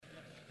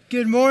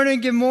Good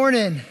morning, good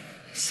morning.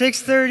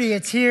 6:30,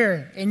 it's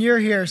here, and you're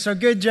here, so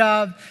good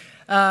job.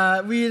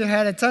 We either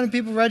had a ton of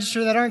people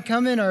register that aren't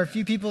coming or a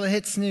few people that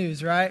hit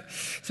snooze, right?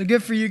 So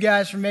good for you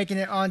guys for making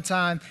it on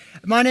time.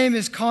 My name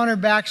is Connor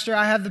Baxter.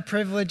 I have the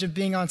privilege of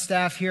being on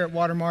staff here at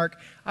Watermark.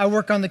 I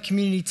work on the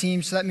community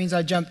team, so that means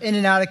I jump in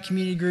and out of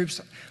community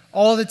groups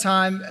all the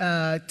time,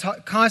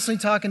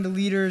 constantly talking to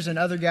leaders and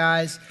other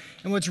guys.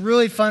 And what's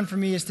really fun for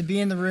me is to be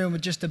in the room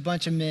with just a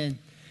bunch of men.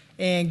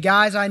 And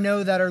guys I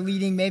know that are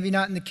leading, maybe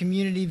not in the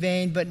community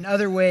vein, but in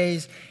other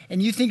ways.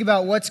 And you think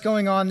about what's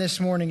going on this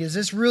morning, is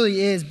this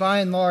really is, by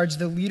and large,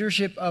 the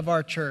leadership of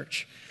our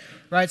church,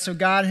 right? So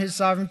God in his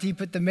sovereignty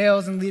put the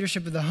males in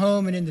leadership of the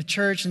home and in the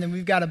church. And then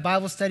we've got a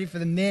Bible study for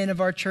the men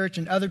of our church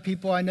and other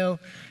people I know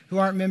who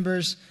aren't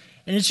members.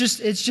 And it's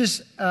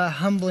just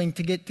humbling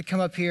to get to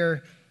come up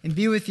here and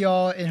be with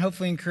y'all and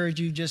hopefully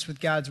encourage you just with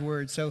God's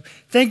word. So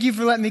thank you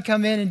for letting me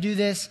come in and do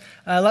this.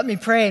 Let me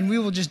pray and we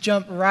will just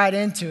jump right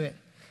into it.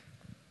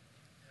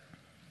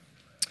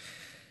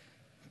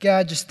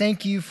 God, just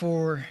thank you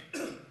for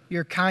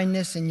your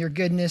kindness and your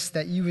goodness,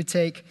 that you would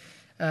take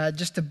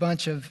just a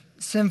bunch of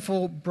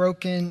sinful,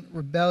 broken,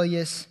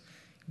 rebellious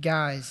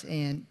guys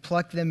and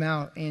pluck them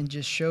out and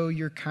just show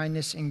your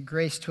kindness and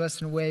grace to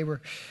us in a way where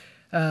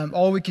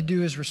all we could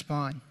do is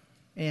respond.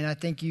 And I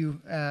thank you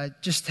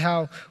just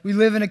how we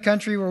live in a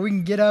country where we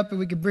can get up and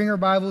we can bring our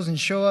Bibles and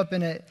show up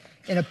in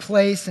a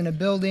place, in a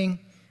building,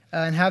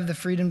 and have the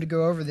freedom to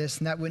go over this,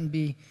 and that wouldn't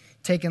be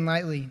taken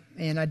lightly.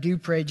 And I do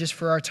pray just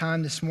for our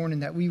time this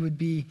morning that we would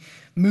be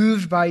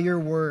moved by your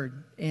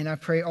word. And I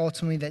pray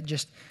ultimately that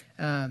just,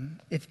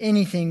 if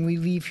anything, we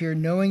leave here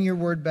knowing your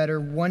word better,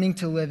 wanting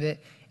to live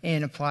it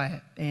and apply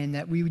it. And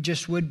that we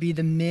just would be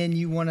the men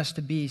you want us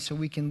to be so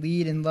we can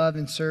lead and love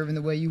and serve in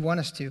the way you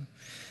want us to.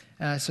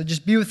 So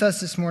just be with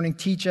us this morning,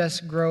 teach us,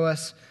 grow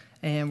us,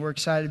 and we're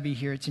excited to be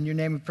here. It's in your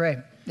name we pray.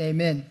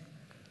 Amen.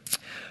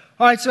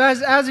 All right, so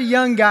as a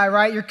young guy,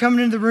 right, you're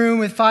coming into the room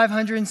with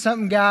 500 and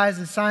something guys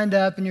that signed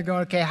up, and you're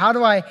going, okay, how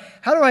do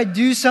I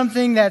do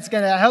something that's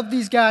going to help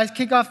these guys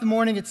kick off the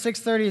morning at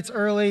 6:30? It's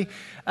early.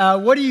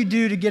 What do you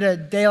do to get a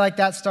day like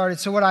that started?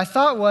 So what I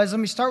thought was, let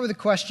me start with a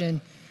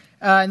question,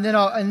 and then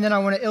I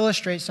want to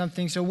illustrate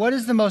something. So what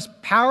is the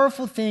most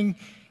powerful thing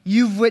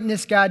you've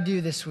witnessed God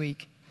do this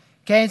week?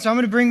 Okay, and so I'm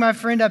going to bring my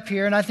friend up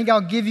here, and I think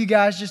I'll give you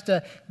guys just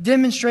a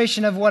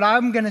demonstration of what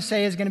I'm going to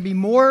say is going to be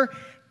more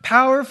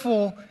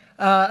powerful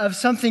of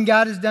something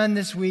God has done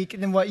this week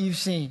than what you've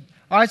seen.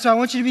 All right, so I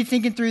want you to be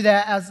thinking through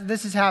that as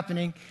this is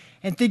happening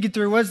and thinking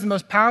through what is the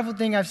most powerful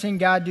thing I've seen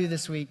God do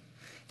this week.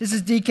 This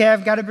is DK.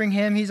 I've got to bring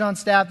him. He's on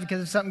staff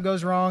because if something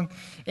goes wrong,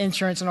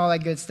 insurance and all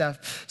that good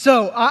stuff.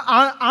 So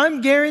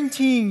I'm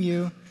guaranteeing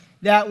you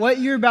that what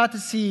you're about to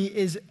see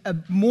is a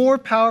more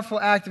powerful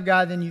act of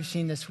God than you've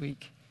seen this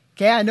week.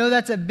 Okay, I know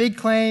that's a big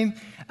claim,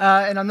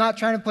 and I'm not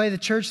trying to play the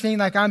church thing.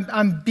 Like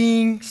I'm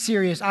being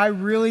serious. I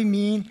really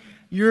mean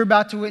you're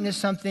about to witness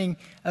something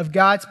of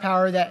God's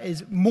power that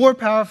is more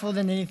powerful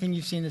than anything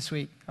you've seen this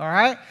week, all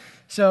right?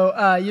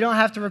 So you don't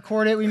have to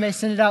record it. We may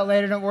send it out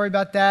later. Don't worry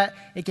about that.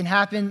 It can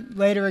happen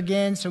later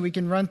again, so we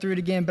can run through it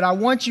again. But I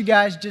want you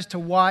guys just to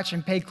watch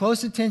and pay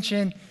close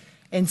attention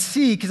and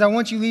see, because I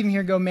want you leaving here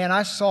and go, man,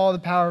 I saw the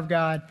power of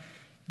God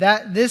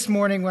that this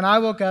morning when I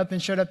woke up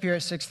and showed up here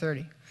at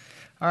 6:30.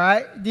 All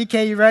right,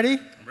 DK, you ready?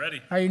 I'm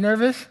ready. Are you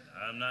nervous?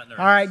 I'm not nervous.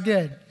 All right,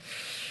 good.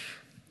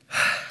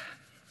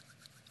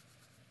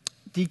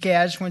 DK,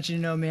 I just want you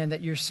to know, man,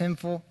 that you're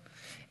sinful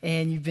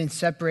and you've been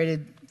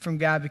separated from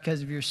God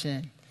because of your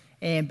sin.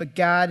 But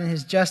God in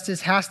his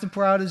justice has to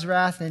pour out his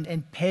wrath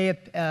and pay,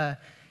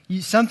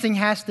 something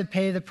has to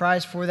pay the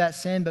price for that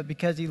sin, but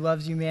because he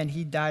loves you, man,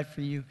 he died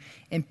for you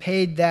and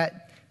paid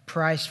that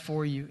price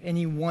for you. And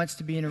he wants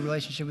to be in a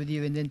relationship with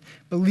you. And then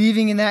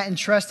believing in that and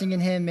trusting in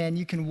him, man,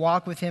 you can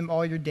walk with him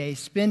all your days,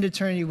 spend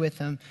eternity with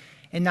him,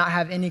 and not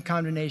have any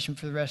condemnation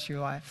for the rest of your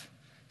life.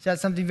 Is that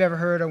something you've ever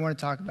heard or want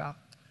to talk about?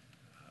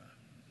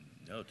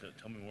 No,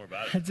 tell me more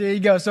about it. There you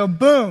go. So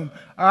boom.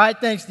 All right,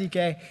 thanks,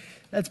 DK.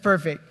 That's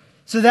perfect.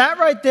 So that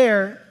right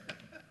there,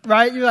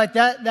 right, you're like,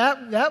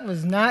 that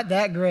was not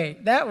that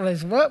great.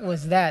 What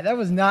was that? That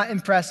was not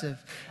impressive.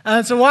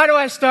 So why do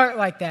I start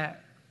like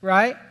that,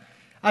 right?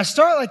 I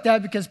start like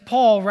that because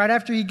Paul, right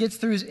after he gets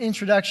through his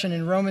introduction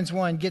in Romans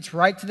 1, gets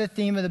right to the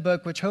theme of the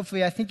book, which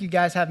hopefully I think you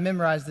guys have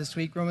memorized this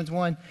week, Romans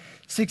 1,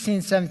 16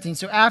 and 17.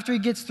 So after he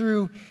gets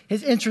through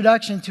his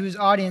introduction to his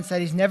audience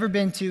that he's never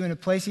been to, in a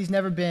place he's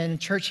never been, in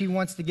church he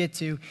wants to get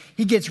to,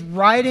 he gets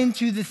right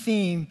into the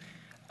theme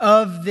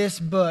of this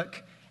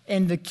book.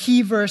 And the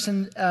key verse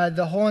in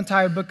the whole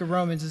entire book of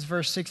Romans is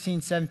verse 16,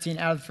 17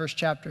 out of the first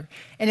chapter.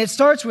 And it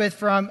starts with,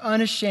 for I'm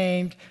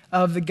unashamed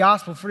of the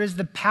gospel, for it is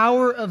the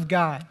power of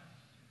God.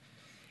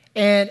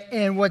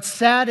 And what's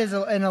sad is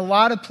in a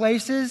lot of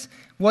places,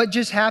 what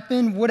just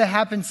happened would have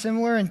happened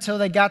similar until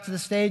they got to the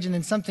stage, and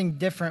then something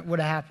different would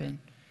have happened,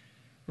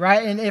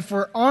 right? And if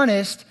we're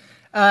honest,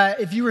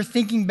 if you were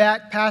thinking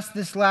back past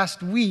this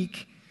last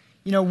week,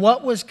 you know,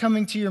 what was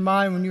coming to your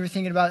mind when you were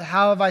thinking about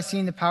how have I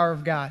seen the power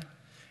of God,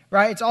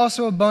 right? It's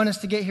also a bonus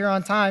to get here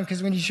on time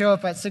because when you show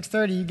up at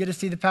 6:30, you get to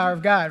see the power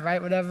of God,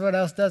 right? What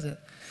else does it?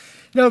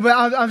 No, but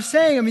I'm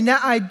saying,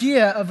 that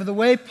idea of the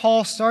way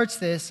Paul starts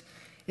this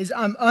is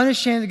I'm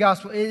unashamed of the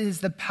gospel. It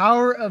is the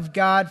power of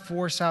God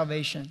for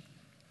salvation.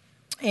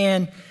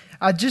 And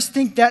I just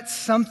think that's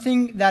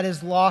something that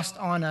is lost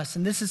on us.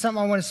 And this is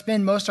something I want to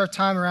spend most of our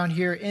time around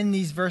here in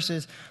these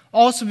verses.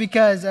 Also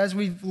because, as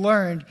we've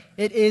learned,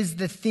 it is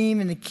the theme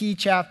and the key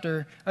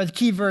chapter, or the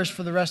key verse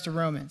for the rest of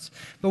Romans.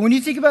 But when you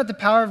think about the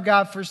power of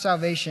God for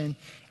salvation,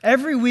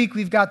 every week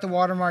we've got the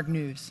Watermark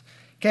News.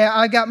 Okay,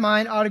 I got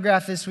mine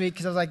autographed this week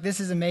because I was like,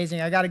 this is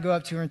amazing. I got to go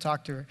up to her and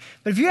talk to her.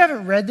 But if you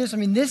haven't read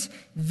this,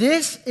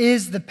 this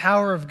is the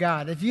power of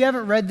God. If you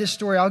haven't read this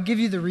story, I'll give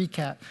you the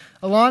recap.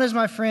 Alana is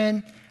my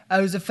friend,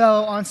 who's a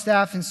fellow on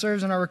staff and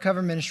serves in our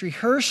recovery ministry.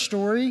 Her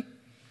story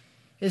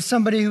is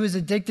somebody who was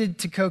addicted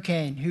to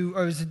cocaine, who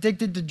was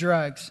addicted to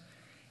drugs,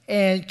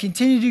 and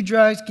continued to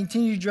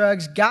do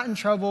drugs, got in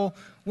trouble,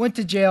 went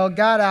to jail,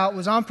 got out,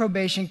 was on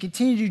probation,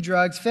 continued to do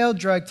drugs, failed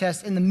drug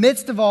tests. In the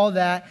midst of all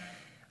that,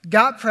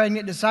 got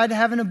pregnant, decided to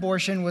have an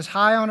abortion, was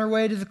high on her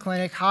way to the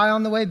clinic, high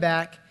on the way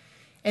back,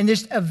 and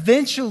just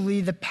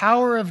eventually the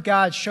power of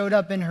God showed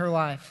up in her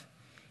life.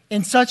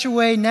 In such a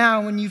way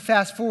now, when you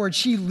fast forward,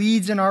 she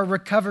leads in our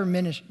recovery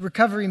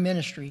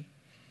ministry.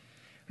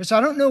 So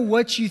I don't know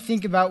what you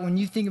think about when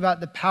you think about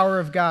the power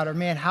of God, or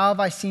man, how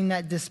have I seen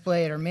that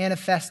displayed or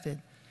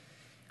manifested?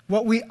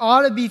 What we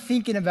ought to be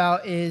thinking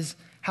about is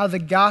how the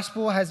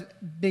gospel has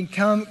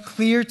become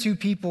clear to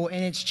people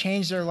and it's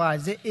changed their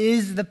lives. It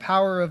is the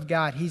power of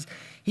God.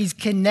 He's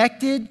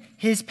connected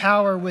his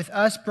power with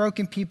us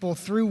broken people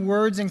through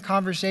words and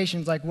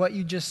conversations like what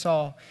you just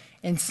saw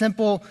in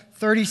simple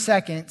 30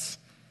 seconds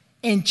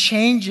and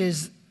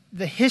changes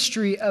the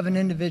history of an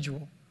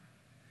individual.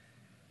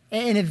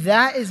 And if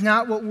that is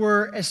not what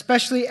we're,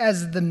 especially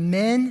as the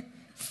men,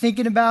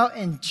 thinking about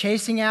and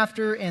chasing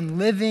after and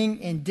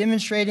living and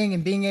demonstrating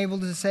and being able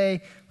to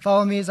say,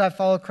 follow me as I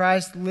follow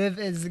Christ, live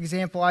as the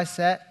example I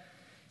set,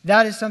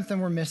 that is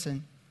something we're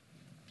missing.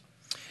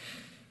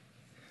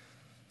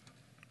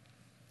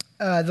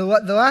 The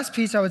last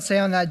piece I would say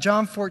on that,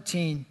 John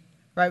 14,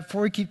 right,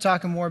 before we keep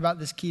talking more about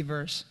this key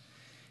verse.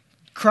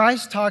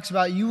 Christ talks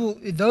about,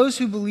 those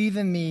who believe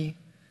in me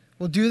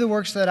will do the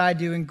works that I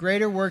do, and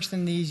greater works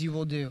than these you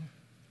will do.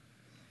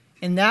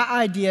 And that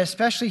idea,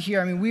 especially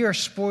here, we are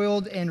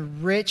spoiled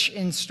and rich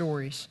in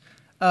stories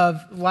of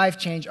life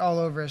change all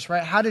over us,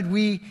 right? How did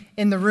we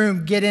in the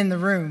room get in the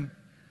room,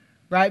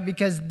 right?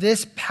 Because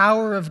this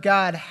power of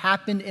God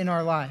happened in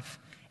our life.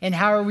 And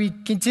how are we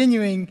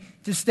continuing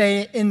to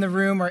stay in the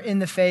room or in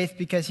the faith?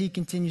 Because he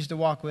continues to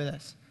walk with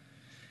us,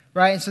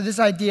 right? And so this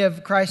idea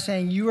of Christ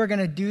saying, you are going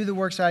to do the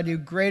works I do,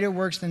 greater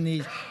works than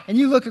these. And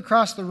you look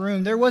across the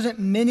room, there wasn't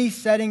many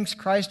settings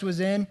Christ was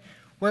in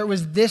where it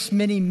was this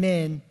many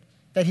men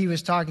that he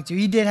was talking to.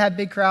 He did have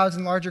big crowds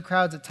and larger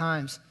crowds at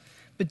times.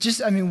 But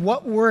just,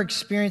 what we're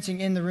experiencing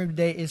in the room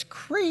today is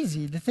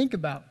crazy to think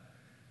about.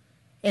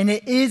 And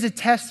it is a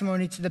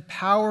testimony to the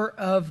power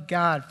of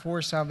God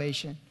for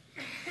salvation.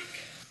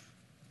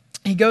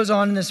 He goes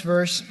on in this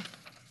verse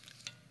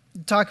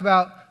to talk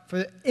about,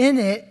 for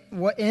in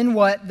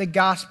what the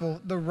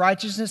gospel, the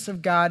righteousness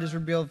of God is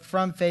revealed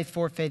from faith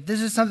for faith.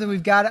 This is something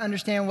we've got to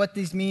understand what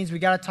this means. We've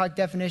got to talk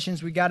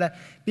definitions. We've got to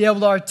be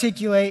able to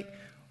articulate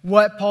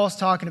what Paul's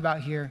talking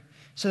about here.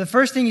 So the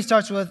first thing he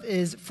starts with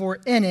is, for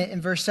in it, in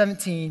verse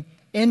 17,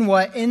 in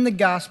what? In the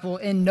gospel,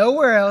 in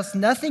nowhere else,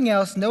 nothing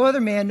else, no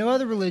other man, no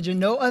other religion,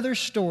 no other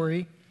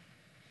story,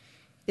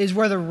 is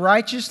where the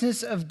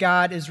righteousness of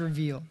God is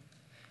revealed.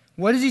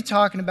 What is he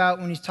talking about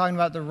when he's talking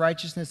about the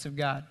righteousness of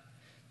God?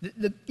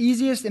 The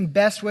easiest and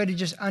best way to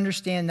just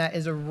understand that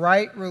is a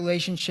right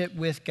relationship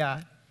with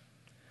God.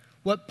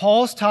 What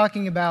Paul's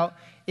talking about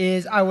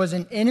is, I was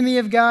an enemy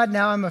of God,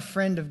 now I'm a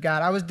friend of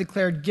God. I was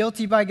declared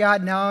guilty by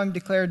God, now I'm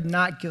declared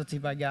not guilty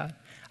by God.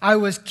 I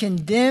was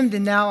condemned,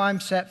 and now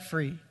I'm set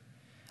free.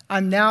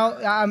 I'm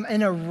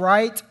in a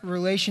right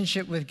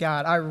relationship with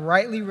God. I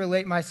rightly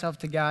relate myself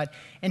to God.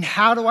 And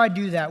how do I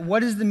do that?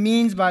 What is the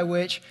means by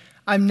which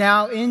I'm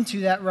now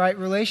into that right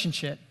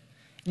relationship?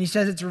 And he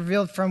says it's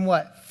revealed from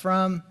what?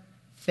 From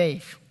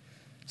faith.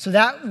 So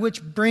that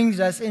which brings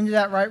us into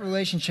that right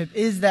relationship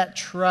is that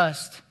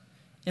trust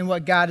in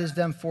what God has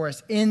done for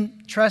us.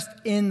 Trust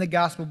in the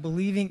gospel,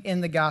 believing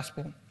in the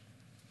gospel.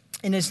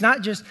 And it's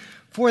not just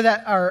for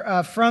that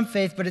or from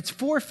faith, but it's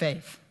for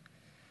faith.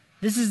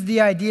 This is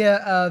the idea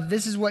of,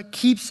 this is what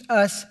keeps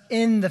us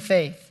in the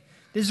faith.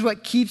 This is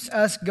what keeps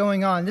us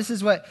going on. This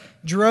is what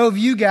drove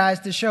you guys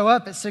to show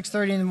up at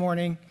 6:30 in the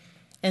morning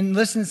and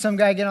listen to some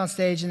guy get on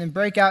stage and then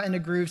break out into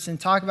groups and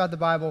talk about the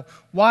Bible.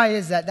 Why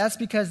is that? That's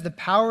because the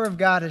power of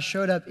God has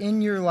showed up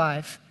in your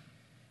life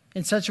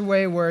in such a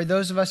way where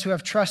those of us who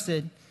have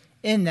trusted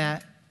in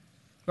that,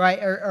 right,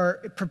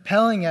 are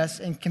propelling us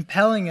and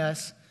compelling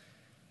us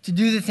to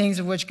do the things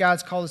of which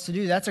God's called us to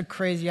do. That's a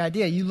crazy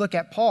idea. You look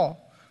at Paul.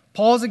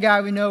 Paul's a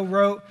guy we know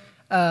wrote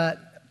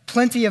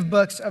plenty of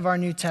books of our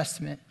New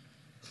Testament.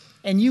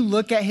 And you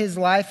look at his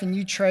life and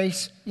you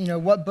trace,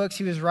 what books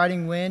he was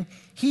writing when.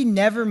 he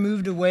never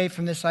moved away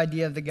from this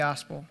idea of the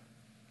gospel.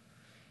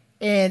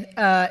 And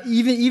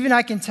even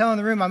I can tell in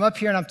the room, I'm up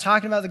here and I'm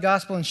talking about the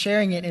gospel and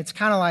sharing it, and it's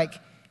kind of like,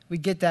 we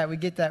get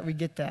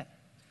that.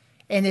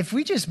 And if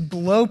we just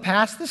blow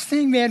past this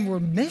thing, man, we're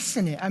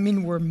missing it. I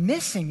mean, we're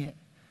missing it.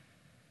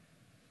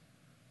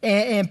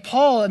 And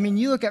Paul, I mean,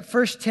 you look at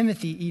 1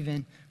 Timothy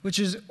even, which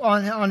is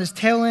on his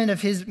tail end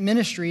of his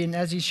ministry, and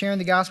as he's sharing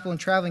the gospel and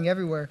traveling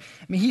everywhere,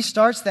 I mean, he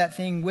starts that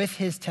thing with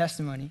his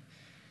testimony,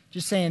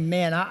 just saying,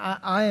 man,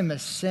 I am a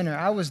sinner.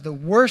 I was the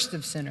worst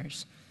of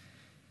sinners.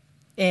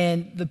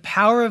 And the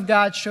power of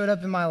God showed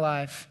up in my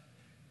life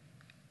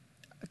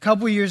a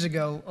couple years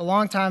ago, a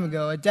long time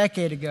ago, a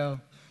decade ago,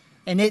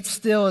 and it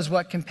still is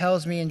what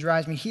compels me and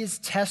drives me. His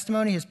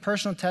testimony, his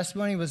personal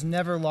testimony, was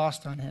never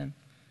lost on him.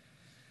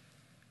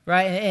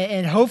 Right?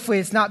 And hopefully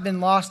it's not been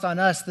lost on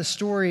us. The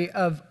story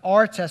of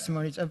our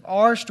testimonies, of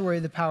our story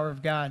of the power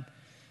of God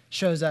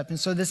shows up. And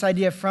so this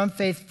idea from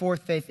faith, for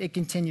faith, it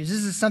continues.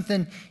 This is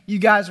something you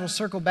guys will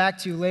circle back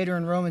to later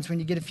in Romans when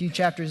you get a few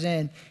chapters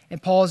in.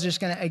 And Paul is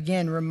just going to,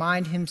 again,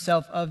 remind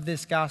himself of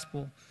this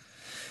gospel.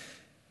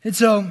 And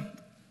so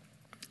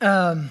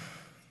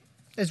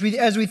as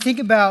we think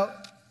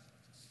about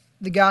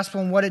the gospel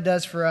and what it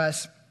does for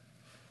us,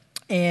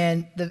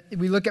 and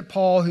we look at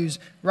Paul, who's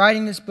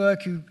writing this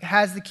book, who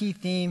has the key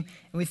theme,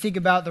 and we think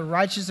about the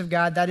righteousness of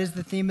God. That is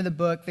the theme of the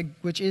book,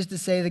 which is to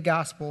say the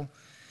gospel.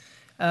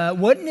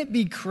 Wouldn't it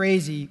be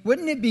crazy?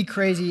 Wouldn't it be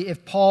crazy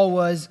if Paul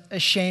was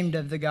ashamed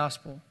of the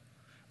gospel?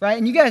 Right?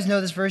 And you guys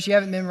know this verse. You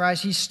haven't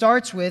memorized. He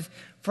starts with,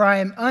 "For I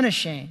am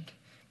unashamed."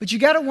 But you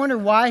got to wonder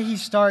why he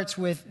starts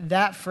with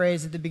that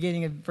phrase at the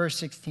beginning of verse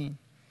 16.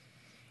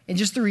 And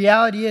just the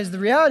reality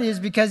is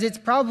because it's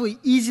probably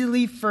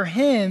easily for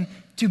him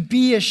to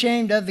be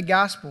ashamed of the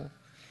gospel.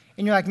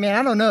 And you're like, man,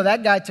 I don't know.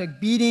 That guy took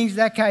beatings.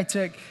 That guy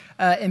took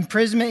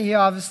imprisonment. He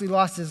obviously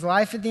lost his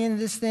life at the end of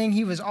this thing.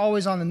 He was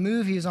always on the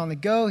move. He was on the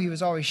go. He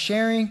was always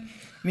sharing.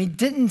 I mean, it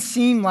didn't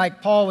seem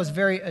like Paul was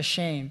very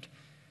ashamed.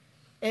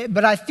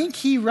 But I think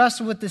he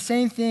wrestled with the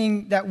same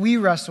thing that we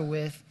wrestle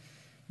with,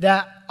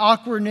 that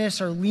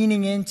awkwardness or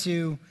leaning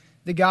into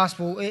the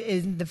gospel,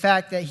 is the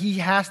fact that he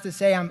has to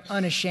say, I'm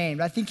unashamed.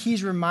 I think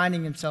he's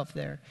reminding himself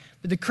there.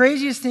 But the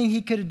craziest thing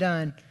he could have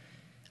done,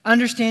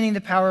 understanding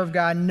the power of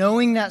God,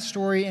 knowing that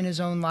story in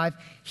his own life,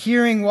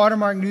 hearing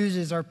Watermark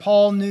News or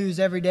Paul News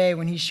every day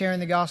when he's sharing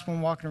the gospel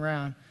and walking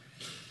around,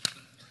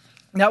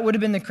 that would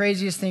have been the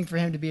craziest thing for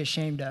him to be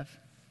ashamed of,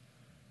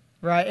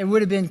 right? It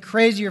would have been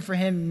crazier for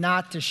him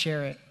not to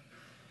share it.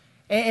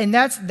 And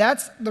that's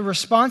the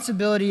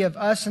responsibility of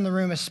us in the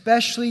room,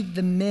 especially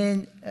the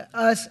men,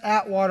 us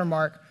at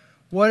Watermark.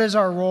 What is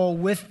our role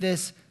with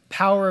this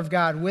power of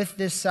God, with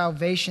this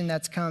salvation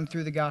that's come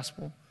through the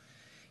gospel?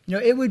 You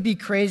know, it would be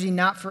crazy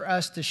not for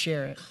us to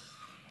share it.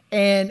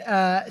 And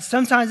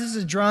sometimes this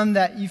is a drum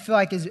that you feel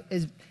like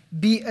is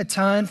beat a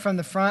ton from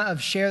the front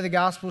of share the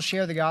gospel,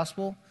 share the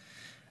gospel.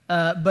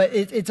 But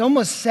it's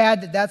almost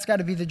sad that that's got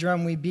to be the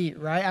drum we beat,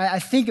 right? I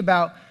think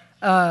about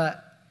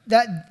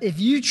that if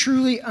you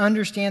truly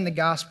understand the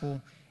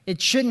gospel,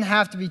 it shouldn't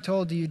have to be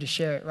told to you to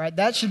share it, right?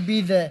 That should be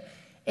the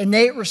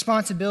innate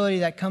responsibility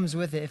that comes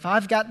with it. If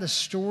I've got the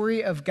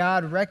story of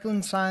God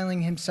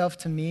reconciling himself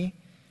to me,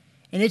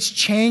 and it's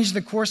changed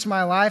the course of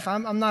my life.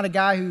 I'm not a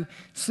guy who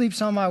sleeps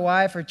on my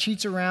wife or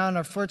cheats around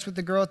or flirts with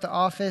the girl at the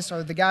office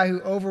or the guy who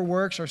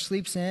overworks or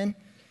sleeps in,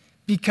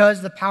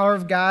 because the power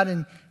of God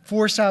and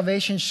for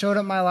salvation showed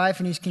up in my life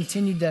and he's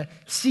continued to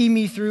see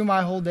me through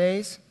my whole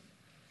days.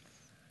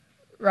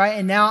 Right?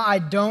 And now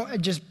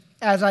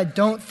as I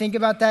don't think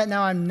about that,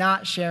 now I'm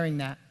not sharing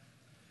that.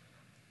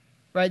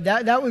 Right?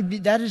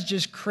 That is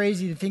just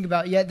crazy to think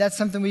about. Yet that's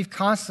something we've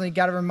constantly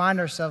got to remind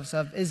ourselves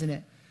of, isn't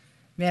it?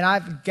 Man,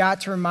 I've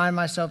got to remind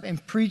myself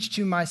and preach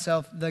to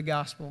myself the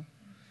gospel.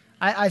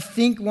 I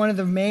think one of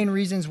the main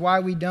reasons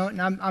why we don't,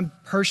 and I'm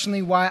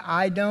personally why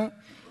I don't,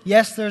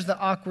 yes, there's the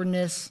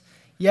awkwardness.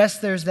 Yes,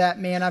 there's that,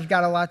 man, I've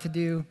got a lot to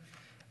do.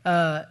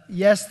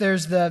 Yes,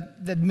 there's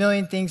the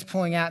million things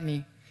pulling at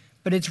me.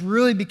 But it's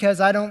really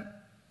because I don't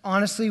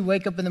honestly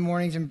wake up in the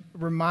mornings and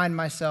remind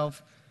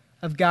myself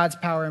of God's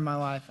power in my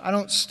life. I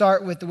don't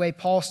start with the way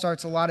Paul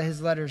starts a lot of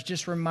his letters,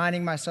 just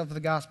reminding myself of the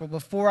gospel.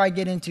 Before I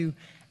get into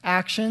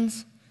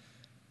actions,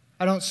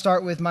 I don't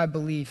start with my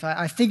belief.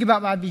 I think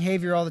about my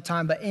behavior all the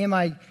time, but am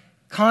I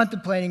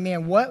contemplating,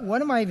 man, what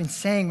am I even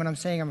saying when I'm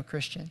saying I'm a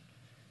Christian?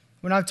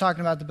 When I'm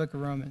talking about the book of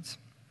Romans,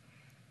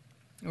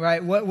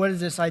 right? What is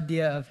this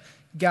idea of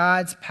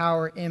God's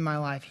power in my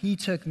life? He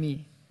took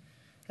me,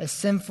 a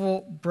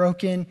sinful,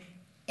 broken,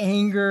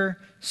 anger,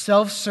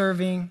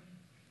 self-serving,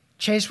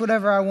 chase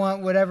whatever I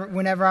want,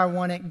 whenever I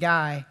want it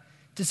guy,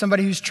 to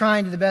somebody who's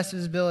trying to the best of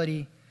his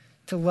ability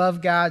to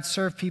love God,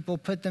 serve people,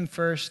 put them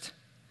first,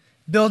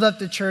 build up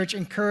the church,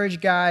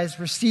 encourage guys,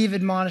 receive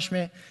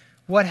admonishment.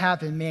 What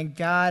happened? Man,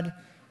 God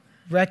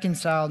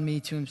reconciled me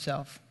to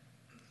himself.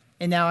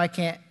 And now I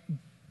can't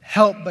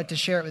help but to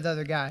share it with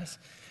other guys.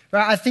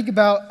 Right? I was thinking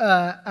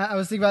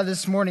about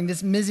this morning,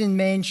 this Mizzen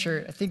Main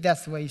shirt. I think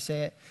that's the way you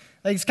say it.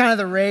 Like, it's kind of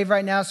the rave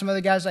right now. Some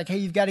other guys are like, hey,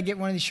 you've got to get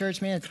one of these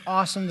shirts, man. It's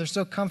awesome. They're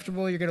so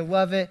comfortable. You're going to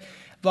love it.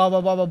 blah,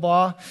 blah, blah, blah,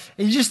 blah.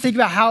 And you just think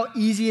about how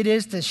easy it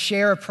is to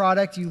share a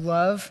product you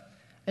love,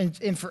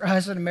 and for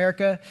us in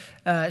America,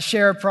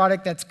 share a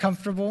product that's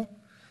comfortable.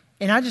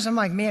 And I'm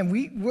like, man,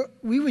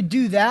 we would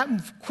do that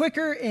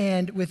quicker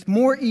and with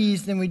more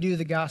ease than we do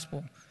the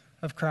gospel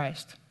of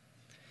Christ.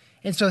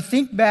 And so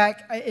think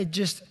back,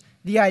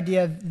 the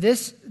idea of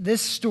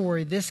this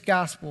story, this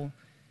gospel,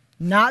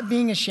 not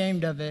being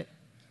ashamed of it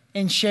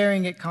and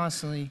sharing it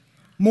constantly.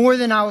 More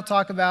than I will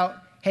talk about,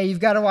 hey, you've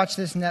got to watch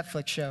this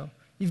Netflix show.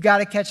 You've got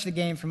to catch the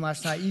game from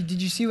last night.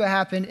 Did you see what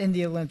happened in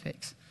the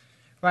Olympics?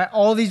 Right?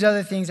 All these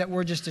other things that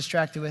we're just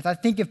distracted with. I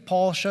think if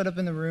Paul showed up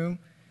in the room,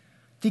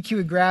 I think he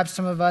would grab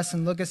some of us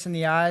and look us in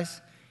the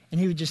eyes, and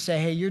he would just say,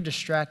 hey, you're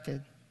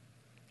distracted,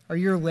 or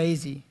you're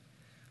lazy,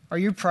 or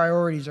your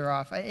priorities are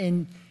off.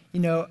 And,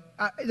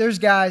 there's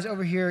guys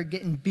over here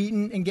getting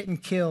beaten and getting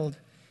killed,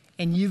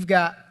 and you've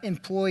got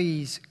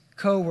employees,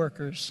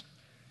 coworkers,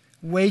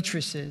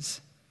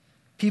 waitresses,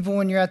 people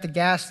when you're at the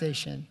gas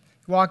station,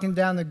 walking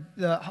down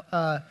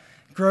the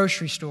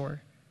grocery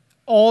store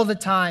all the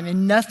time,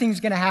 and nothing's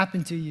going to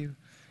happen to you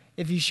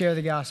if you share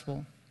the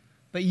gospel.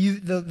 But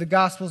the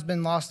gospel's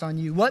been lost on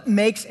you. What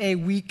makes a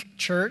weak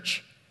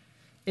church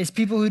is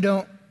people who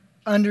don't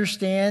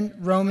understand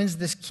Romans,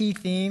 this key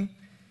theme,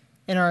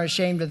 and are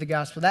ashamed of the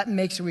gospel. That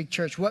makes a weak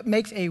church. What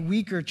makes a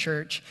weaker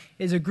church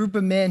is a group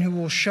of men who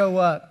will show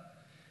up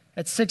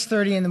at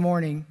 6:30 in the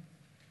morning,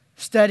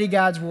 study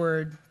God's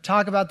word,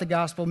 talk about the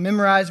gospel,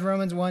 memorize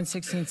Romans 1,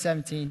 16,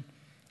 17,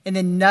 and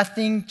then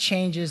nothing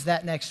changes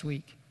that next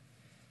week.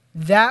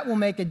 That will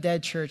make a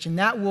dead church, and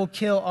that will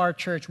kill our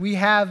church. We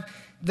have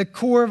the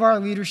core of our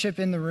leadership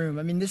in the room.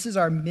 I mean, this is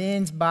our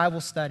men's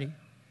Bible study,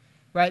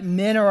 right?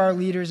 Men are our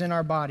leaders in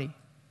our body.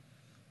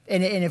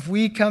 And if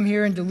we come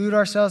here and delude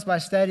ourselves by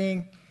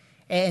studying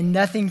and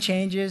nothing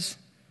changes,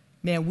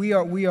 man, we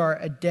are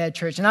a dead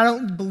church. And I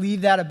don't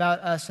believe that about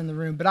us in the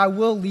room, but I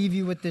will leave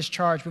you with this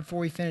charge before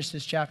we finish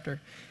this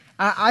chapter.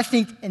 I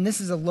think, and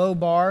this is a low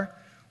bar,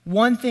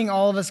 one thing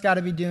all of us got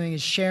to be doing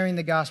is sharing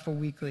the gospel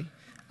weekly.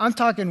 I'm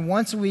talking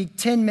once a week,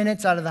 10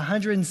 minutes out of the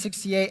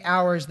 168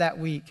 hours that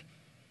week.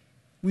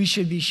 We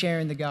should be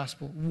sharing the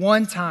gospel.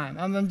 One time.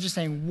 I'm just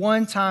saying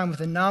one time with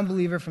a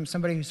non-believer from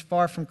somebody who's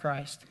far from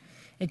Christ.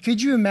 And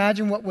could you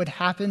imagine what would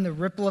happen, the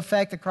ripple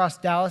effect across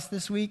Dallas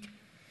this week?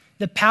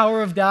 The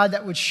power of God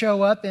that would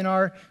show up in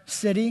our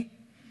city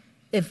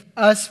if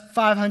us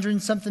 500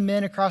 and something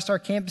men across our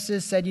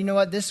campuses said, you know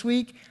what, this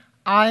week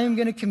I am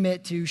going to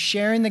commit to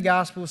sharing the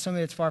gospel with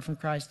somebody that's far from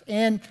Christ.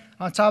 And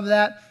on top of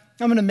that,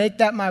 I'm going to make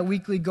that my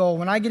weekly goal.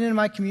 When I get into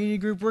my community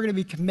group, we're going to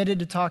be committed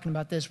to talking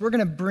about this. We're going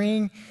to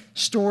bring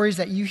stories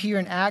that you hear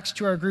in Acts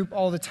to our group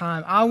all the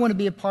time. I want to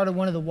be a part of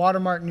one of the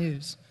Watermark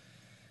News.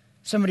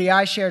 Somebody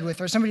I shared with,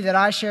 or somebody that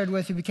I shared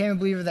with who became a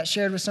believer, that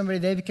shared with somebody,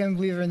 they became a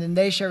believer, and then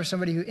they shared with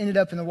somebody who ended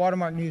up in the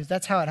Watermark News.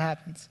 That's how it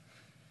happens.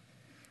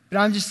 But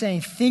I'm just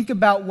saying, think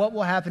about what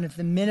will happen if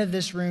the men of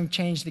this room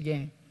change the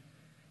game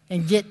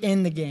and get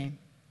in the game.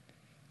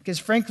 Because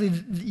frankly,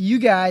 you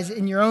guys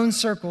in your own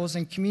circles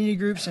and community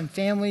groups and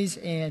families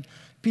and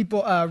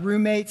people,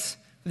 roommates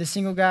for the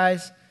single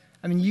guys,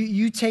 I mean,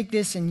 you take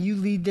this and you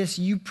lead this,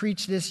 you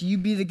preach this, you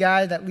be the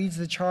guy that leads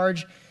the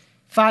charge.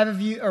 5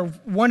 of you, or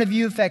one of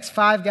you affects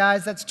 5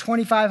 guys, that's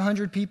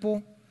 2,500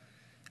 people.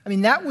 I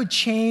mean, that would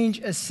change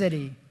a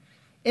city.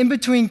 In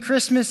between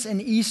Christmas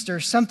and Easter,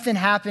 something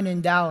happened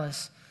in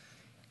Dallas.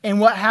 And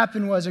what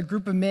happened was a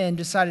group of men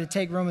decided to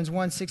take Romans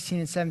 1, 16,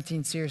 and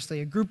 17 seriously.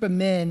 A group of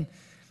men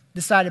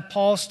decided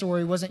Paul's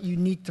story wasn't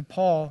unique to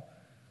Paul,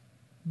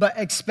 but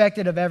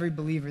expected of every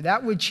believer.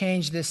 That would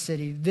change this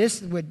city.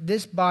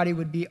 This body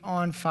would be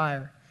on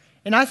fire.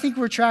 And I think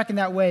we're tracking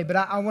that way, but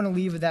I want to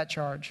leave with that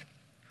charge.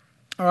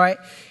 All right?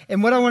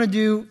 And what I want to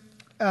do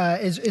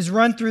is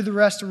run through the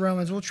rest of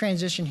Romans. We'll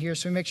transition here,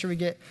 so we make sure we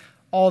get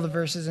all the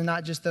verses and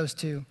not just those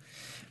 2.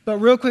 But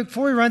real quick,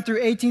 before we run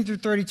through 18 through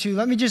 32,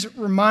 let me just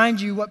remind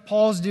you what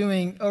Paul's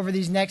doing over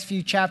these next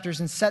few chapters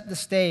and set the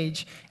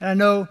stage. And I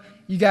know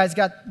you guys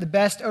got the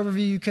best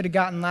overview you could have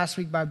gotten last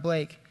week by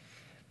Blake.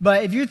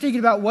 But if you're thinking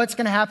about what's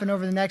going to happen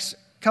over the next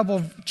couple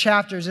of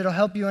chapters, it'll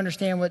help you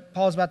understand what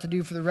Paul's about to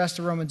do for the rest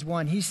of Romans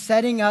 1. He's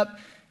setting up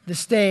the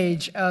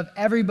stage of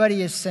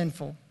everybody is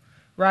sinful,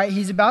 right?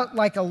 He's about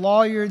like a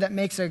lawyer that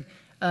makes a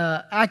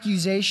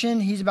accusation.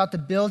 He's about to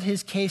build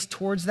his case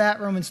towards that.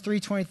 Romans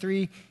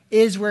 3:23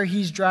 is where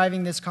he's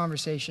driving this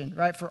conversation,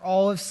 right? For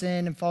all have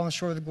sinned and fallen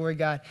short of the glory of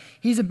God.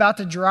 He's about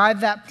to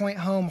drive that point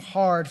home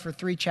hard for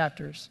 3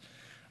 chapters.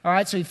 All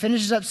right, so he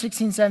finishes up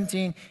 16,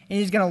 17, and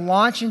he's going to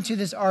launch into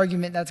this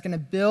argument that's going to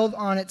build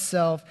on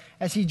itself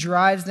as he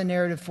drives the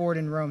narrative forward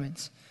in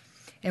Romans.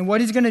 And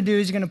what he's going to do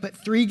is he's going to put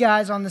 3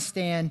 guys on the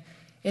stand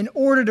in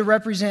order to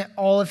represent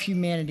all of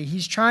humanity.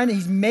 He's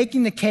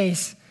making the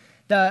case,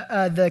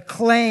 the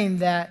claim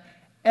that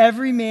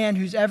every man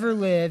who's ever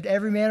lived,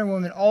 every man or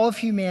woman, all of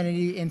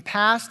humanity in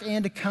past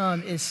and to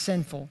come is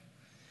sinful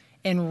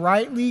and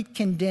rightly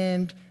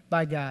condemned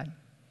by God.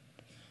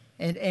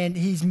 And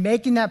he's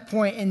making that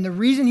point. And the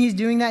reason he's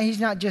doing that, he's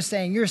not just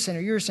saying, you're a sinner,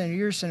 you're a sinner,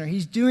 you're a sinner.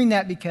 He's doing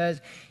that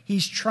because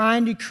he's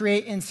trying to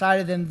create inside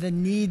of them the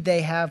need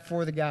they have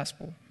for the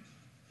gospel.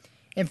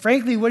 And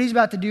frankly, what he's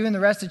about to do in the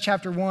rest of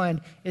chapter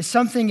 1 is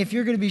something, if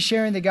you're going to be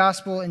sharing the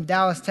gospel in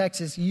Dallas,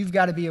 Texas, you've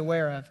got to be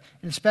aware of,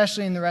 and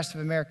especially in the rest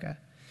of America.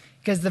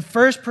 Because the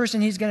first person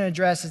he's going to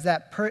address is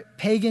that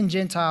pagan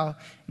Gentile.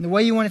 And the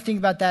way you want to think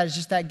about that is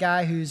just that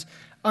guy who's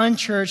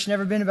unchurched,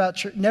 never been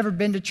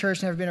to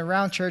church, never been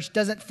around church,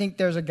 doesn't think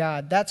there's a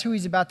God. That's who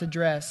he's about to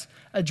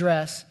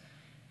address.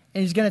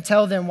 And he's going to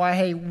tell them why,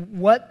 hey,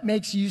 what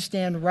makes you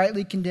stand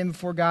rightly condemned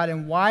before God,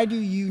 and why do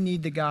you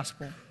need the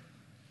gospel?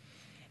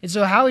 And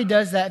so how he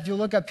does that, if you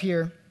look up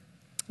here,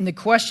 and the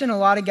question a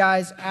lot of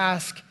guys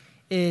ask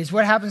is,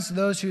 what happens to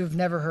those who have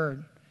never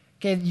heard?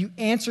 Okay, you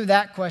answer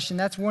that question.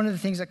 That's one of the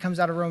things that comes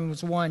out of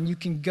Romans 1 you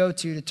can go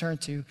to turn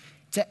to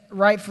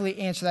rightfully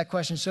answer that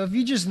question. So if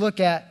you just look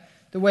at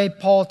the way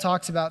Paul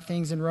talks about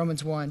things in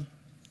Romans 1,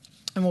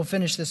 and we'll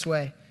finish this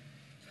way.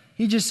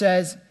 He just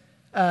says,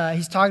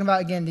 he's talking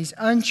about, again, these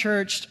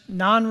unchurched,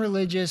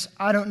 non-religious,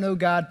 I don't know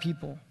God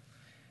people.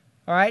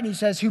 All right, and he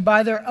says, who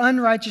by their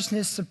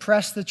unrighteousness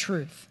suppress the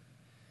truth.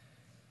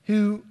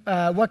 Who,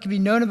 what can be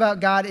known about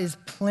God is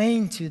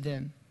plain to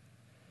them.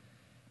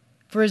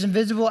 For his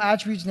invisible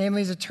attributes,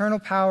 namely his eternal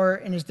power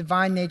and his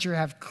divine nature,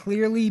 have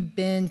clearly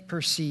been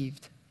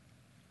perceived.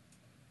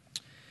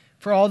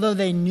 For although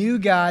they knew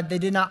God, they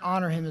did not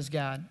honor him as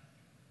God.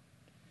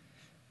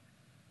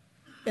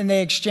 And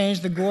they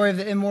exchanged the glory of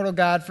the immortal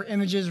God for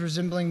images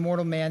resembling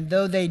mortal man.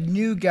 Though they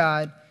knew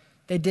God,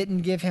 they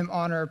didn't give him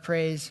honor or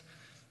praise,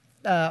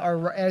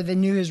 or they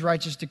knew his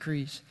righteous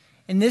decrees.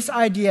 And this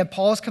idea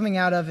Paul's coming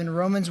out of in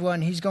Romans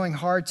 1, he's going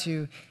hard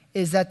to,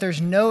 is that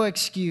there's no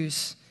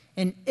excuse,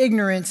 and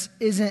ignorance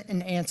isn't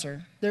an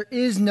answer. There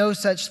is no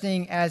such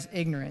thing as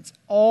ignorance.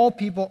 All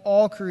people,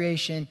 all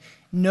creation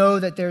know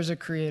that there's a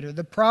creator.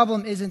 The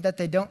problem isn't that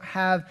they don't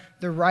have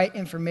the right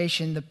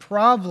information. The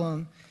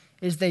problem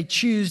is they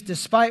choose,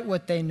 despite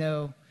what they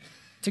know,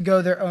 to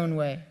go their own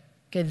way.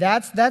 Okay,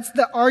 that's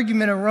the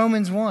argument of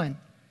Romans 1.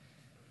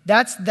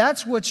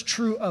 That's what's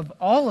true of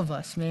all of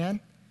us,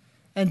 man.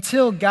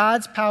 Until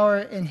God's power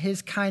and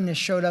his kindness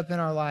showed up in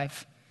our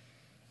life.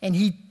 And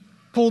he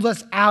pulled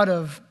us out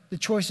of the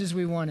choices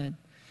we wanted.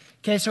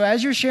 Okay, so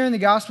as you're sharing the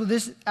gospel,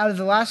 this out of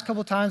the last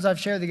couple times I've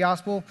shared the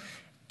gospel,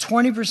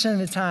 20% of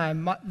the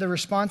time, the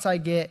response I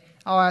get,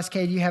 I'll ask,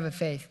 hey, do you have a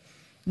faith?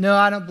 No,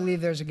 I don't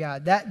believe there's a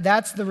God.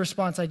 That's the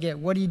response I get.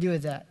 What do you do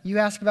with that? You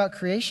ask about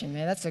creation,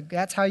 man.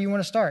 That's how you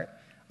want to start.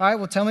 All right,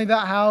 well, tell me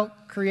about how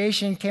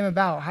creation came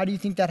about. How do you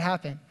think that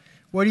happened?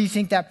 What do you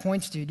think that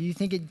points to? Do you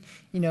think it,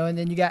 and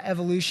then you got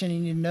evolution,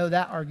 and you know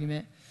that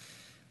argument.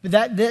 But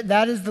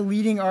that is the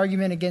leading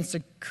argument against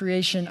the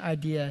creation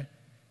idea,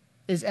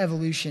 is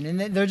evolution. And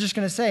they're just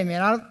going to say,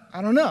 man,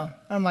 I don't know.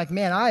 I'm like,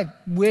 man, I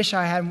wish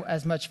I had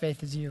as much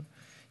faith as you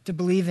to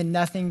believe in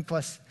nothing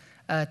plus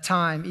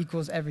time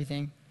equals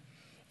everything.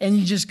 And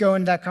you just go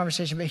into that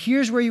conversation. But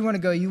here's where you want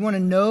to go. You want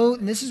to know,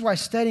 and this is why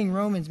studying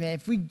Romans, man,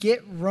 if we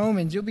get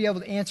Romans, you'll be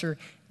able to answer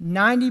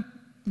 99%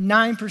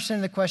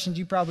 of the questions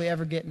you probably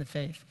ever get in the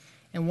faith.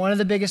 And one of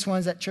the biggest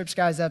ones that trips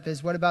guys up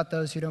is, what about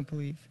those who don't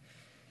believe?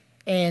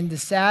 And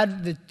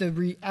the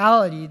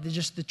reality,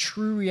 just the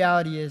true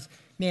reality is,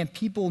 man,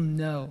 people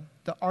know.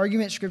 The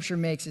argument Scripture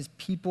makes is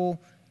people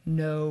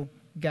know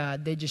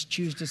God. They just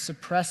choose to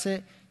suppress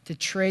it, to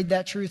trade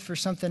that truth for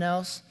something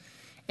else.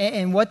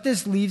 And what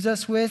this leaves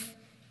us with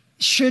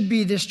should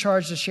be this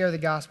charge to share the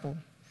gospel.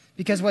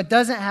 Because what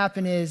doesn't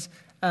happen is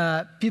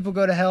people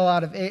go to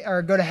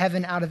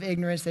heaven out of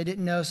ignorance. They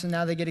didn't know, so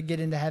now they get to get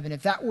into heaven.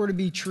 If that were to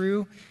be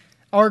true,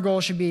 our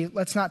goal should be,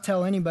 let's not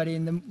tell anybody,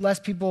 and the less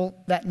people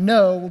that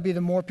know will be the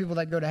more people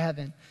that go to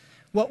heaven.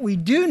 What we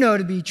do know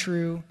to be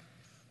true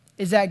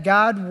is that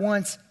God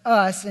wants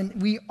us,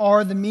 and we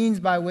are the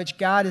means by which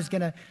God is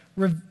going to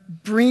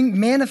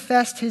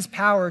manifest his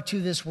power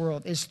to this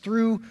world, is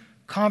through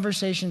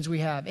conversations we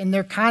have. And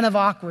they're kind of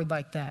awkward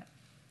like that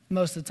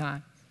most of the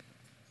time.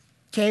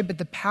 Okay, but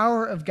the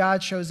power of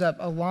God shows up.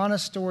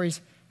 Alana's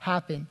stories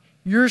happen.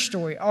 Your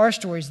story, our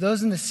stories,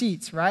 those in the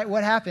seats, right?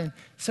 What happened?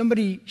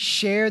 Somebody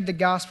shared the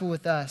gospel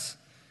with us,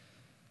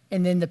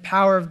 and then the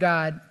power of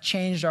God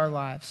changed our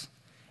lives.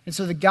 And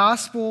so the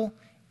gospel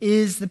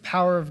is the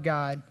power of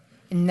God,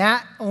 and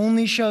that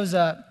only shows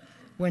up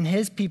when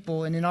his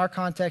people, and in our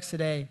context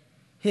today,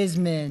 his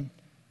men,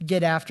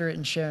 get after it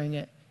and sharing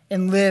it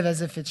and live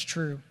as if it's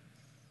true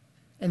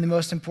in the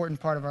most important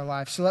part of our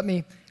life. So let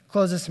me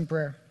close this in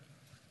prayer.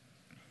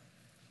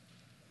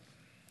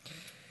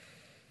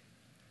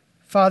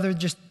 Father,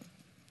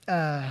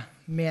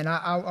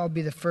 I'll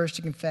be the first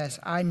to confess.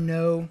 I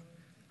know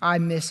I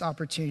miss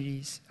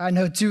opportunities. I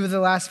know 2 of the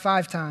last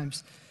 5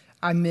 times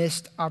I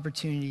missed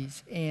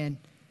opportunities. And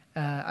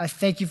I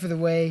thank you for the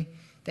way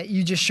that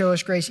you just show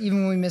us grace, even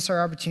when we miss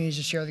our opportunities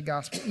to share the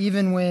gospel,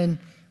 even when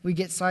we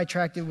get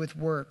sidetracked with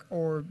work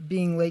or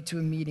being late to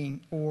a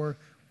meeting or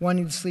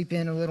wanting to sleep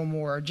in a little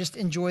more or just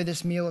enjoy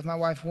this meal with my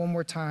wife one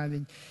more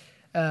time.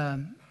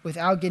 And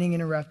without getting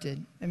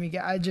interrupted. I mean,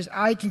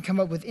 I can come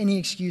up with any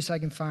excuse I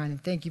can find.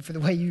 And thank you for the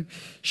way you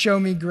show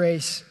me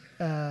grace.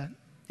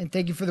 And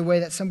thank you for the way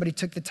that somebody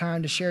took the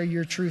time to share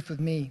your truth with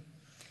me.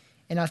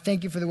 And I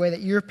thank you for the way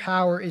that your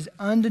power is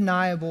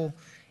undeniable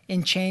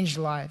in changed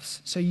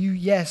lives. So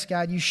yes,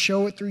 God, you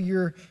show it through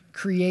your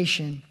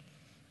creation.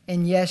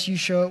 And yes, you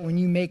show it when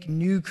you make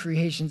new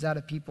creations out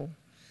of people.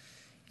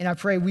 And I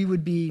pray we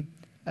would be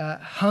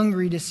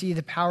hungry to see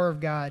the power of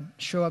God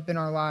show up in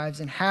our lives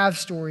and have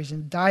stories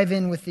and dive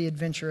in with the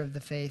adventure of the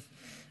faith,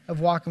 of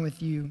walking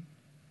with you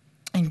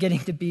and getting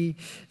to be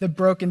the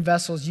broken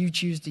vessels you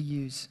choose to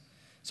use.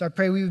 So I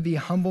pray we would be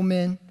humble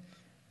men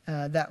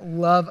that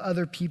love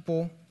other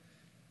people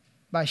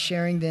by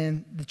sharing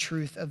them the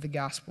truth of the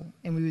gospel.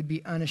 And we would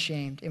be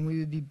unashamed and we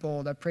would be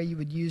bold. I pray you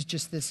would use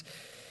just this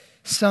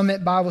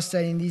Summit Bible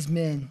study and these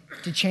men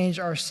to change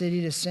our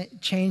city, to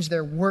change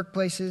their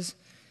workplaces,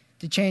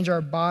 to change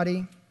our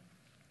body,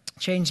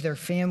 change their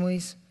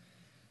families.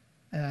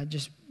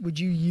 Just would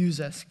you use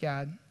us,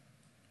 God?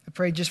 I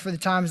pray just for the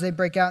times they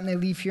break out and they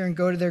leave here and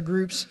go to their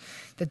groups,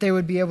 that they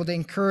would be able to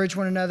encourage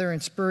one another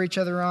and spur each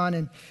other on.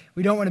 And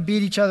we don't want to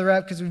beat each other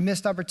up because we've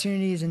missed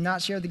opportunities and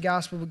not shared the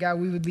gospel. But God,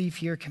 we would leave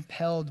here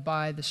compelled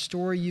by the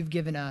story you've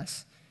given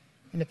us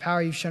and the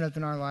power you've shown up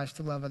in our lives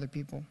to love other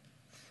people.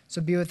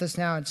 So be with us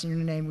now. It's in your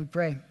name we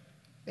pray.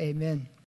 Amen.